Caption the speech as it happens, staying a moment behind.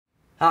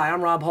Hi,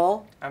 I'm Rob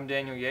Hall. I'm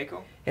Daniel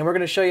Yackel. And we're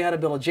going to show you how to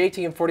build a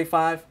JTM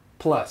 45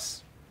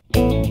 Plus. The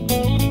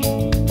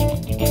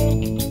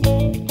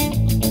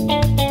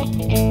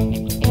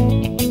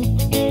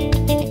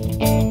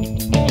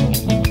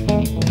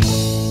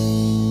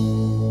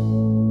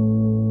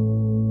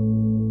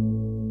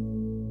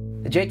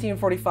JTM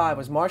 45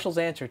 was Marshall's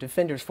answer to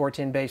Fender's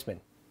 410 Bassman.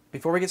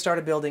 Before we get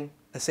started building,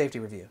 a safety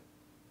review.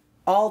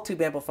 All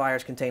tube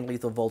amplifiers contain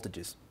lethal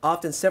voltages,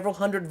 often several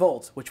hundred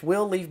volts, which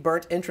will leave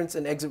burnt entrance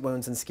and exit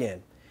wounds in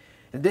skin.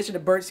 In addition to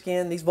burnt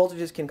skin, these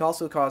voltages can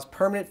also cause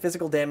permanent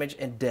physical damage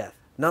and death.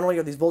 Not only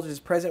are these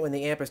voltages present when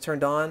the amp is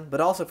turned on, but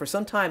also for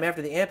some time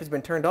after the amp has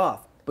been turned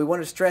off. We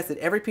want to stress that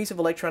every piece of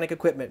electronic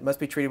equipment must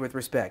be treated with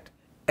respect.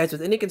 As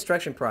with any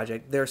construction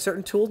project, there are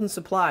certain tools and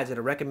supplies that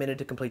are recommended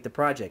to complete the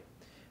project.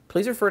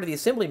 Please refer to the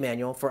assembly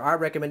manual for our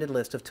recommended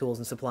list of tools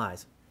and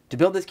supplies. To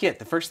build this kit,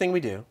 the first thing we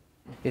do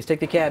is take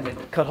the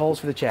cabinet, cut holes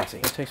for the chassis.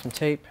 We'll take some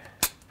tape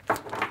and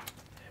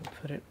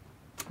put it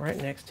right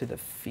next to the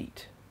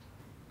feet.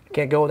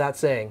 Can't go without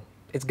saying,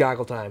 it's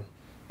goggle time.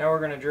 Now we're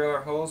going to drill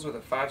our holes with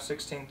a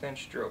 5/16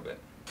 inch drill bit.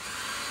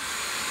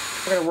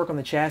 We're going to work on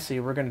the chassis.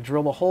 We're going to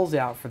drill the holes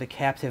out for the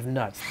captive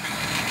nuts.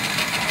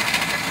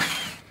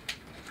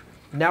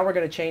 Now we're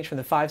going to change from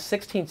the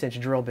 5/16 inch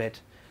drill bit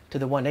to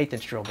the 1/8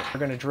 inch drill bit.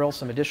 We're going to drill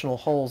some additional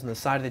holes in the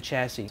side of the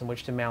chassis in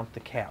which to mount the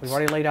caps. We've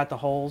already laid out the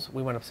holes.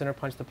 We want to center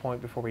punch the point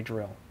before we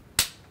drill.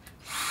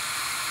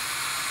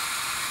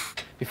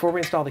 Before we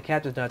install the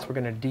captive nuts, we're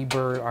going to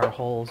deburr our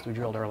holes we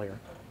drilled earlier.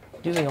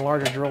 Using a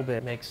larger drill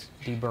bit makes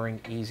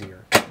deburring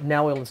easier.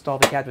 Now we'll install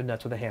the captive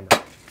nuts with a hammer.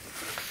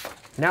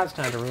 Now it's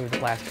time to remove the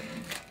plastic.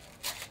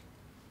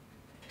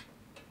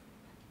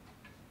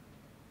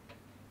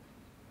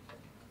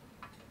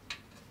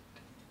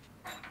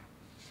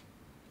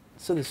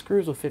 So the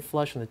screws will fit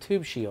flush on the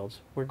tube shields,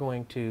 we're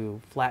going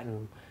to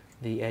flatten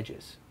the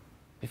edges.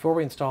 Before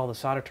we install the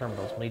solder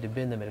terminals, we'll need to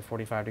bend them at a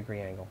 45-degree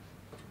angle.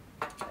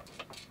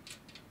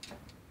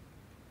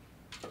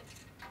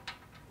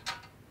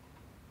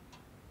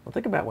 Well,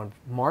 think about when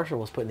Marshall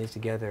was putting these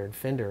together, and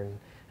Fender and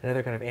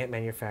other kind of amp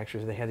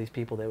manufacturers. They had these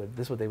people that would,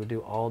 this is what they would do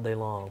all day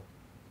long.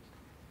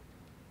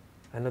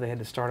 I know they had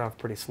to start off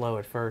pretty slow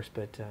at first,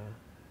 but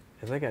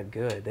as they got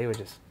good,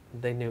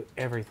 they knew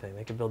everything.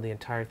 They could build the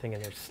entire thing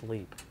in their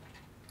sleep.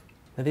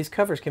 Now these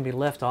covers can be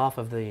left off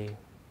the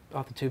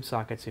tube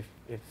sockets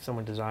if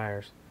someone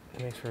desires.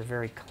 It makes for a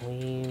very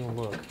clean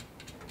look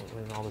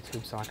when all the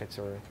tube sockets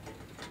are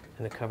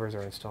and the covers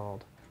are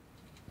installed.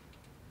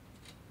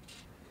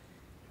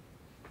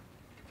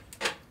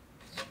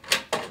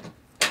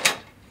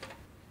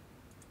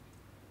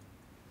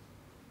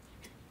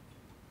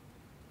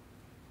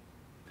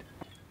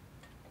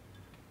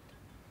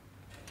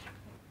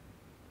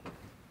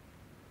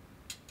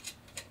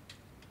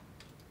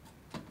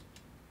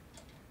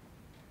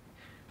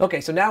 Okay,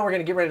 so now we're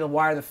going to get ready to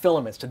wire the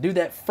filaments. To do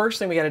that, first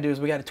thing we got to do is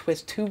we got to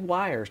twist two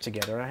wires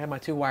together. And I have my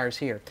two wires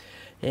here.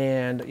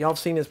 And y'all have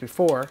seen this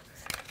before,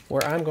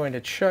 where I'm going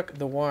to chuck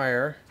the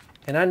wire.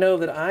 And I know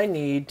that I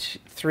need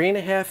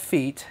 3.5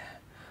 feet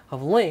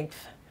of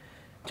length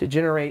to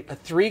generate a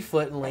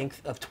 3-foot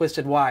length of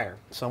twisted wire.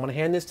 So I'm going to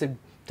hand this to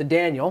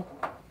Daniel.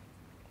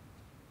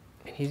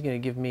 And he's going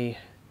to give me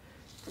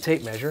a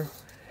tape measure.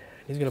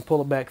 He's going to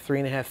pull it back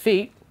 3.5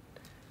 feet.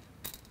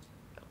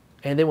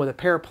 And then with a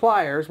pair of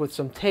pliers with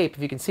some tape,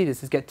 if you can see this,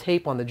 he's got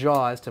tape on the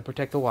jaws to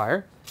protect the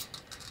wire.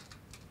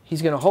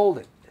 He's going to hold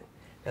it.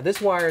 Now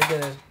this wire is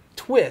going to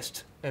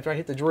twist, after I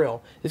hit the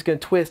drill, it's going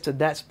to twist to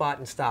that spot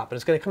and stop. And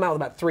it's going to come out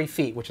with about 3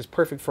 feet, which is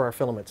perfect for our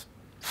filaments.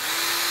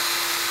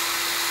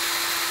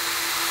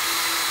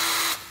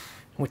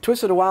 We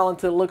twist it a while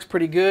until it looks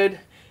pretty good.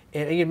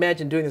 And you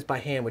imagine doing this by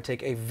hand would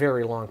take a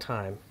very long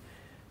time.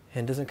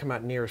 And doesn't come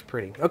out near as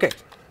pretty. Okay.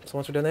 So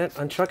once we're done that,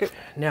 unchuck it.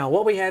 Now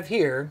what we have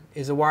here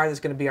is a wire that's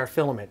going to be our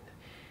filament.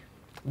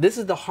 This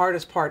is the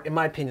hardest part, in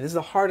my opinion, this is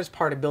the hardest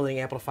part of building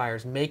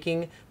amplifiers,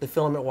 making the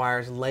filament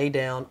wires lay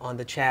down on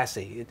the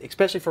chassis,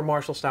 especially for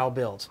Marshall style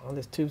builds. On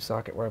this tube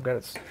socket where I've got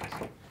it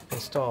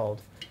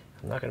installed,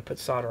 I'm not going to put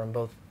solder on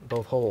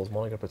both holes. I'm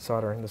only going to put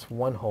solder in this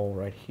one hole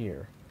right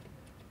here.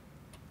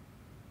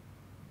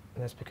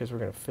 And that's because we're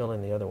going to fill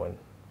in the other one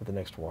with the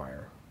next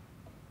wire.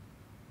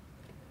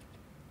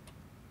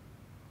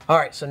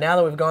 Alright, so now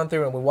that we've gone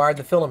through and we wired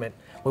the filament,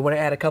 we want to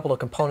add a couple of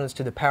components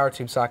to the power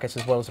tube sockets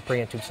as well as the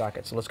preamp tube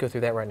sockets. So let's go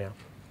through that right now.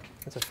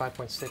 That's a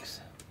 5.6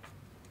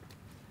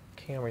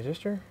 kilo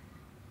resistor.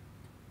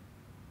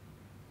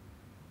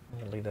 I'm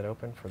going to leave that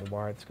open for the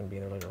wire that's going to be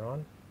in there later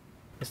on.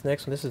 This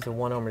next one, this is the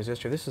 1 ohm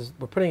resistor.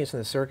 We're putting this in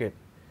the circuit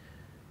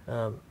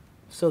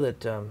so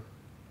that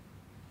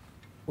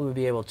we would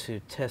be able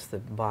to test the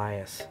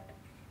bias.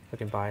 We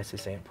can bias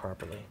this amp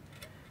properly.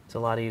 It's a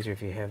lot easier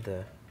if you have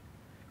the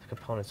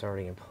components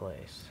already in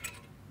place.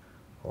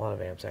 A lot of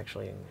amps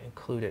actually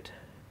include it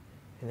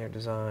in their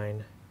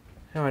design.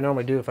 How I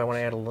normally do if I want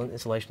to add a little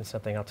insulation to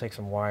something, I'll take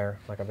some wire,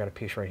 like I've got a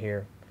piece right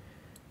here,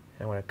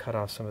 and I want to cut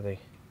off some of the, I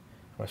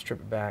want to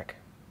strip it back.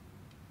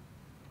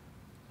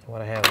 And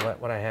what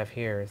I have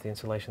here is the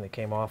insulation that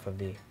came off of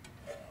the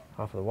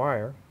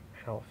wire,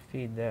 and I'll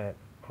feed that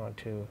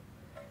onto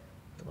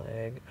the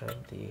leg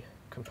of the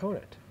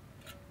component.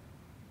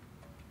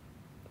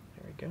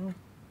 There we go.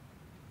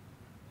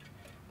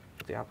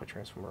 Put the output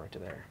transformer right to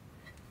there.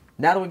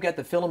 Now that we've got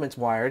the filaments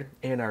wired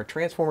and our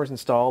transformers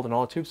installed and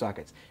all the tube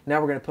sockets,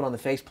 now we're going to put on the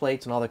face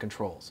plates and all the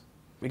controls.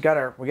 We got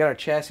our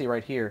chassis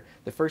right here.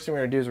 The first thing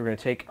we're going to do is we're going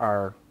to take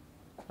our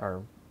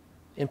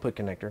input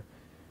connector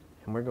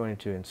and we're going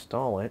to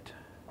install it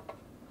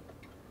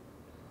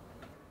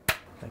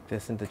like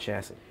this into the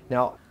chassis.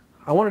 Now,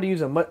 I wanted to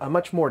use a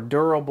much more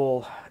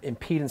durable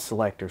impedance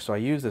selector, so I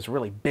used this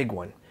really big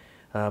one.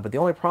 But the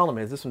only problem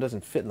is this one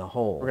doesn't fit in the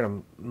hole. We're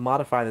going to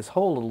modify this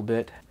hole a little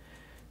bit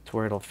to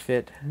where it'll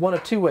fit one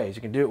of two ways.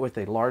 You can do it with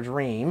a large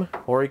ream,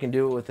 or you can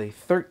do it with a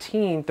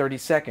 13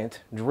 32nd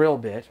drill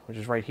bit, which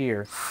is right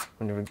here,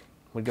 and it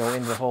would go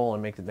into the hole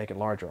and make it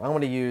larger. I'm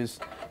going to use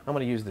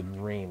the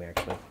ream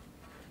actually.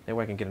 That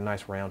way I can get a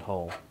nice round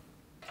hole.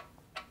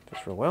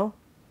 Fits real well.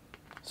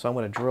 So I'm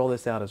going to drill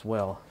this out as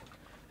well.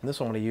 And this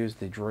one I'm going to use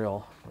the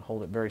drill and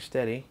hold it very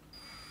steady.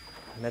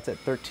 And that's at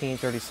 13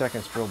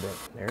 32nd drill bit.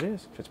 There it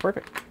is. Fits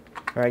perfect.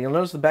 All right, you'll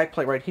notice the back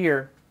plate right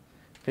here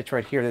fits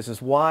right here. There's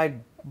this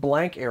wide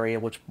blank area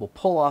which will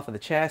pull off of the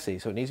chassis,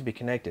 so it needs to be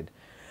connected.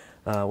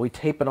 We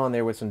tape it on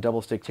there with some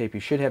double stick tape. You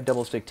should have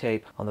double stick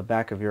tape on the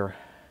back of your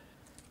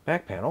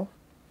back panel.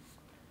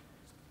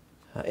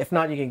 If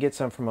not, you can get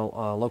some from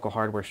a local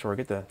hardware store.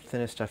 Get the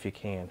thinnest stuff you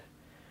can.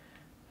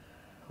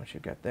 Once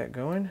you've got that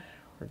going,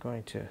 we're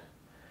going to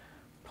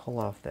pull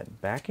off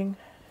that backing.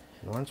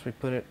 And once we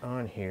put it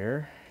on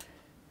here,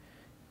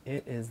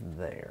 it is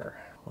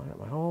there. Line up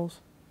my holes,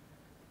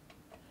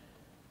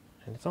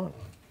 and it's on.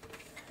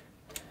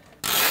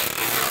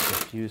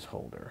 The fuse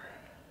holder.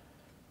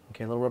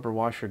 Okay, a little rubber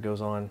washer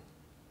goes on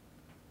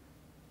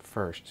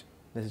first.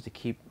 This is to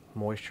keep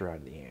moisture out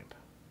of the amp.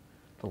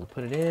 So we'll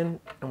put it in.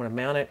 I'm going to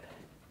mount it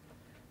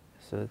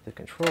so that the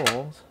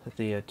controls, that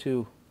the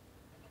two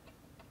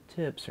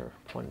tips are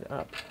pointed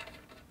up.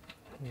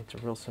 It's a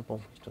real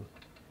simple, just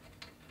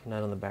a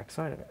nut on the back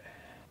side of it.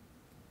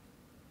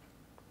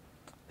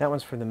 That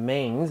one's for the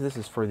mains. This fuse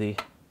is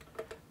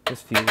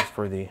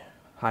for the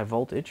high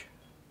voltage,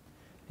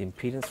 the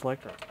impedance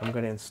selector. I'm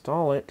going to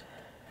install it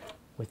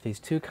with these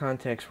two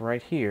contacts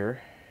right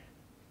here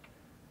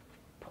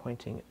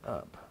pointing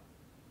up.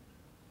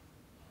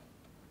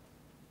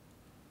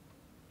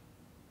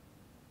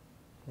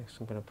 Next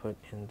I'm going to put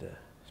in the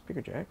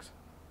speaker jacks.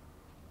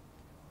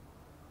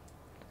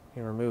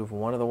 I'm going to remove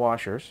one of the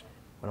washers,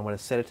 and I'm going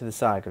to set it to the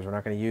side because we're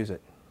not going to use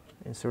it.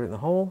 Insert it in the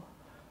hole.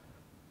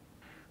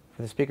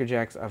 For the speaker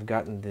jacks, I'm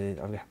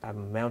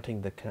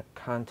mounting the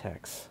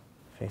contacts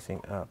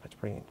facing up. It's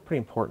pretty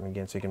important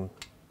again, so you'll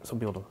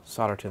be able to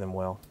solder to them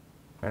well. All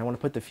right, I want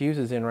to put the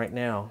fuses in right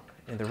now,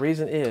 and the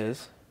reason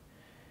is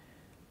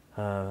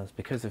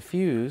because the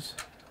fuse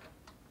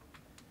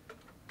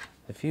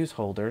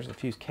holders, the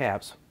fuse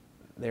caps,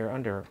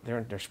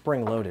 they're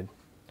spring loaded,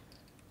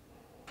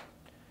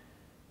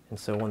 and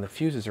so when the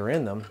fuses are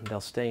in them, they'll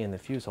stay in the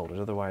fuse holders.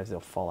 Otherwise, they'll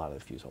fall out of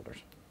the fuse holders.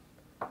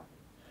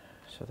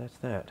 So that's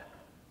that.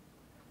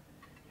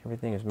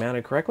 Everything is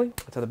mounted correctly.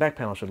 That's how the back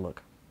panel should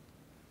look.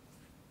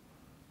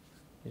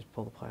 You just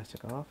pull the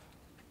plastic off.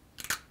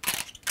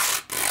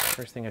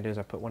 First thing I do is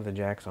I put one of the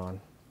jacks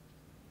on.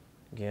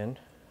 Again,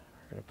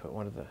 we're going to put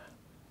one of the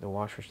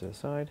washers to the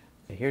side.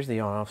 Okay, here's the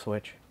on-off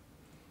switch.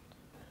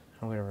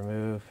 I'm going to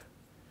remove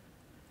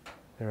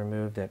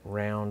that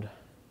round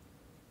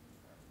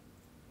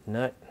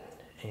nut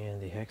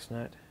and the hex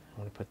nut. I'm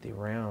going to put the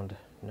round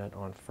nut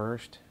on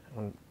first.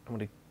 I'm going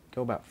to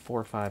go about 4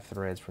 or 5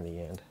 threads from the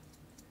end.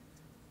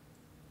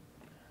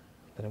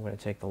 Then I'm going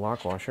to take the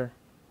lock washer,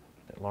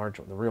 that large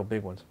one, the real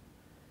big ones.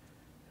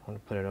 I'm going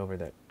to put it over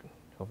that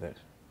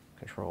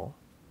control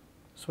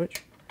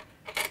switch.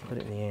 Put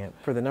it in the amp.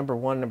 For the number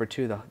 1, number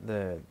 2,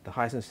 the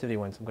high sensitivity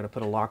ones, I'm going to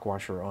put a lock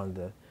washer on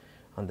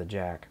the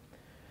jack.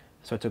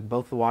 So I took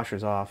both the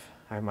washers off.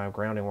 I have my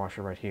grounding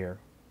washer right here.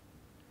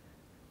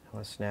 I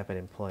want to snap it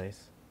in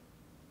place.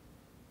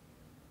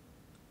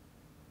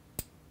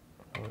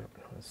 I'm going to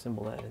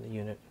assemble that in the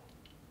unit.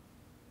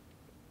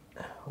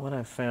 What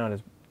I've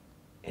found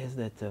is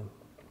that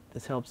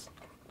this helps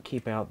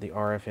keep out the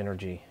RF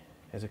energy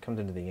as it comes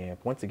into the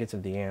amp. Once it gets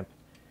into the amp,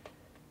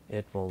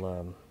 it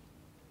will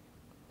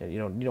you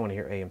don't want to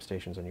hear AM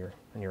stations on your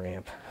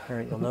amp. All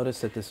right, you'll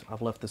notice that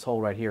I've left this hole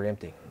right here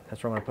empty.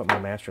 That's where I'm going to put my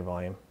master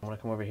volume. I'm going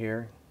to come over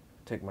here,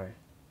 take my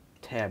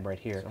tab right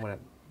here. I'm going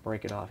to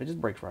break it off. It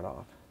just breaks right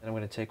off. And I'm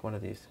going to take one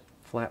of these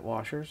flat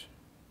washers,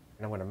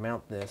 and I'm going to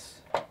mount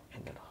this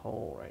in that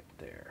hole right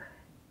there.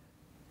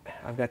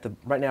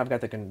 Right now I've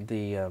got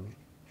the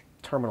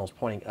terminals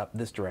pointing up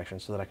this direction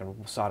so that I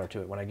can solder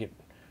to it. When I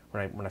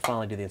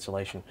finally do the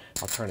installation,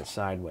 I'll turn it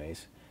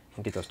sideways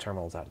and get those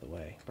terminals out of the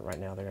way. But right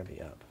now they're going to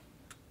be up.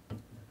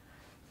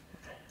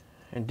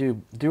 And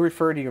do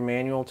refer to your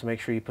manual to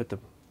make sure you put the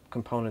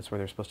components where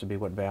they're supposed to be,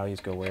 what values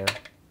go where.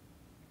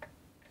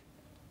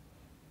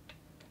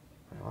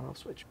 On-off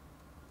switch.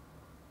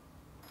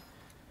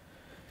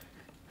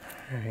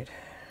 All right,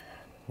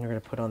 we're going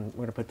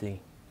to put the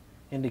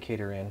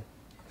indicator light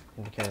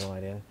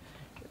in.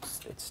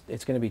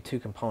 It's going to be two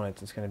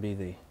components. It's going to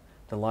be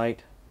the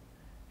light,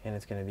 and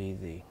it's going to be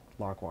the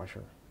lock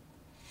washer.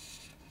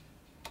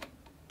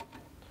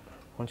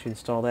 Once you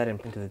install that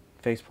into the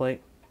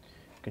faceplate,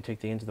 you can take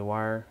the ends of the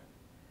wire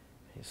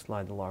and you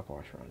slide the lock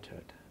washer onto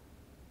it.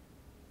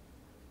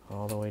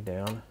 All the way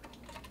down.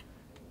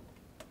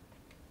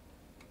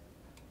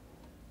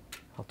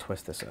 I'll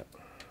twist this up.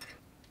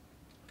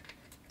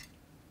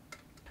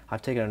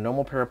 I've taken a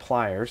normal pair of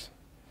pliers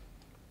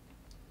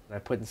and I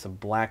put in some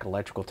black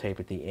electrical tape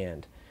at the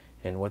end.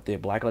 And what the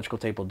black electrical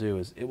tape will do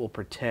is it will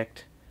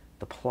protect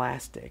the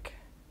plastic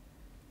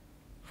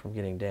from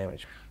getting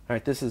damaged. All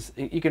right, this is,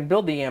 you can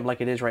build the amp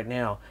like it is right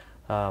now,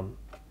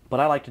 but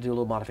I like to do a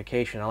little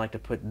modification. I like to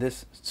put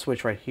this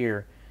switch right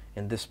here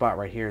in this spot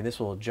right here, and this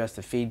will adjust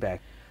the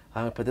feedback.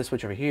 I'm going to put this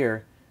switch over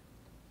here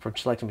for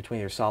selecting between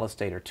your solid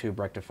state or tube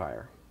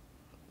rectifier.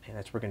 And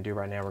that's what we're going to do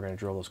right now. We're going to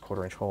drill those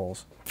 1/4-inch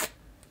holes.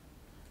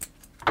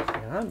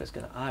 And I'm just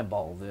going to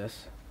eyeball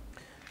this.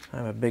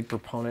 I'm a big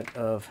proponent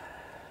of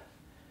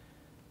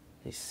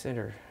the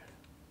center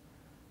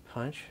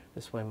punch.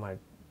 This way my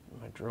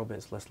drill bit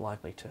is less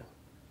likely to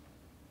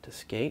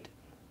skate.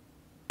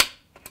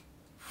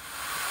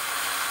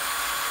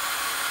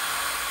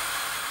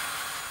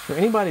 So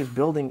anybody who's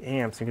building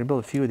amps, you're going to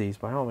build a few of these,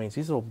 by all means,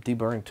 these little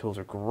deburring tools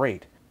are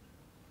great.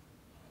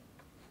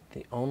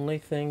 The only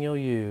thing you'll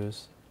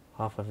use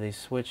off of these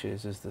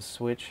switches is the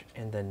switch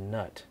and the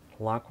nut.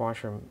 Lock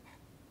washer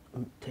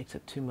takes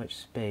up too much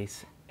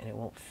space and it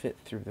won't fit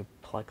through the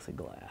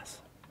plexiglass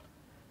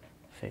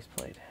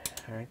faceplate.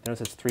 All right,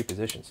 notice it's 3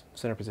 positions.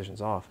 Center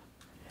position's off.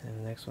 And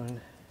then the next one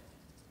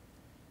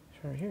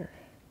is right here.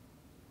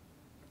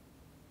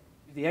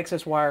 The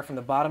excess wire from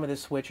the bottom of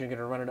this switch, you're going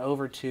to run it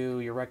over to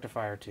your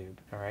rectifier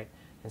tube. All right,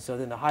 and so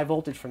then the high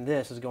voltage from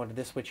this is going to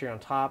this switch here on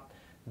top.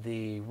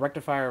 The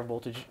rectifier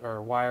voltage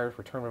or wires,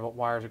 return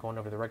wires, are going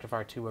over the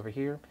rectifier tube over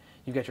here.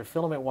 You've got your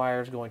filament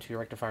wires going to your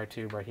rectifier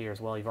tube right here as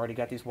well. You've already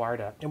got these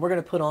wired up. And we're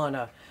going to put on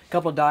a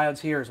couple of diodes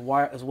here as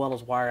well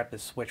as wire up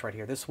this switch right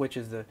here. This switch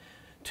is the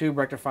tube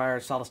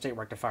rectifier, solid state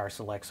rectifier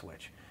select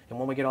switch. And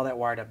when we get all that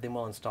wired up, then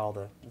we'll install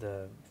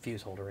the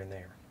fuse holder in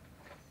there.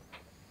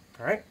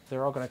 All right, they're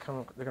going to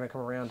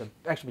come around to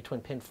actually between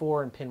pin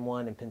 4 and pin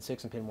 1 and pin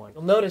 6 and pin 1.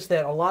 You'll notice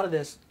that a lot of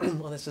this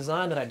on this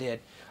design that I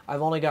did,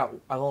 I've only got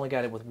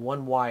it with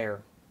one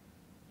wire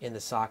in the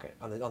socket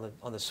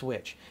on the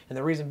switch. And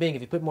the reason being,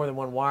 if you put more than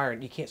one wire,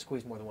 you can't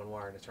squeeze more than one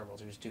wire in the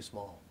terminals. They're just too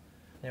small.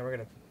 Now we're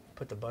going to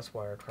put the bus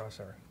wire across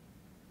our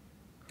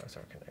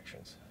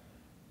connections.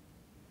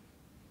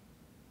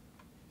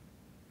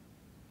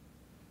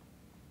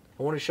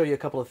 I want to show you a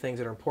couple of things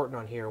that are important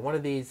on here. One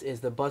of these is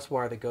the bus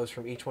wire that goes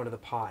from each one of the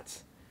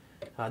pots.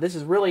 This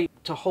is really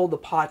to hold the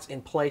pots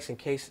in place in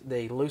case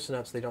they loosen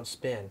up so they don't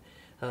spin.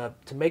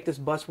 To make this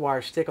bus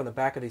wire stick on the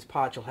back of these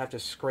pots, you'll have to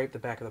scrape the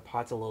back of the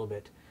pots a little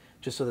bit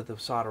just so that the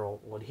solder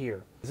will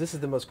adhere. This is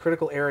the most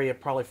critical area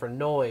probably for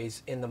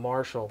noise in the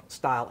Marshall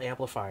style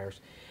amplifiers.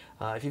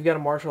 If you've got a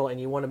Marshall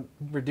and you want to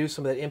reduce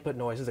some of that input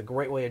noise, this is a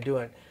great way of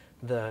doing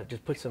it.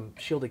 Just put some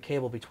shielded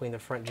cable between the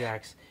front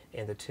jacks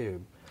and the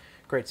tube.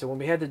 Great, so when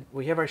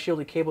we have our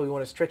shielded cable, we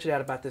want to stretch it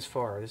out about this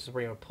far. This is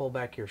where you want to pull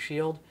back your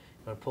shield,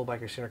 you want to pull back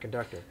your center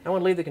conductor. I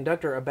want to leave the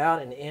conductor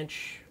about an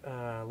inch,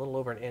 a little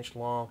over an inch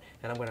long,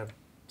 and I'm going to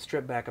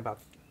strip back about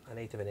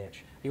 1/8 of an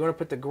inch. You want to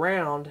put the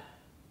ground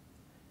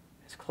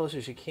as close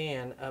as you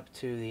can up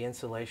to the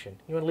insulation.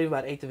 You want to leave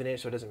about 1/8 of an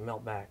inch so it doesn't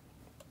melt back.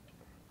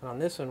 And on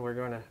this one, we're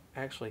going to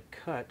actually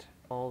cut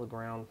all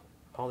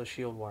the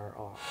shield wire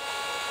off.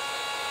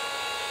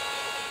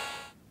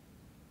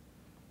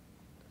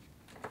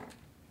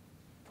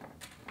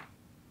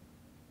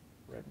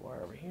 Red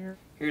wire over here.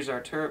 Here's our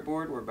turret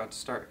board. We're about to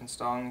start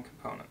installing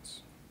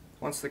components.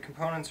 Once the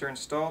components are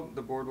installed,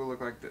 the board will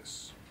look like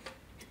this.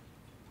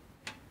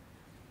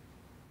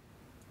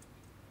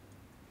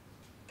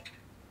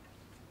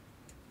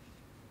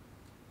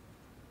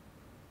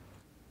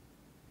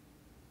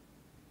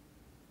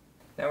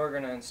 Now we're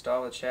going to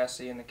install the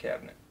chassis in the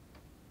cabinet.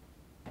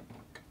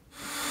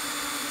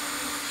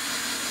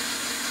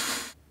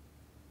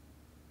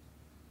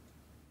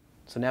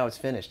 So now it's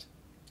finished.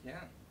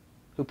 Yeah.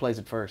 Who plays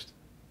it first?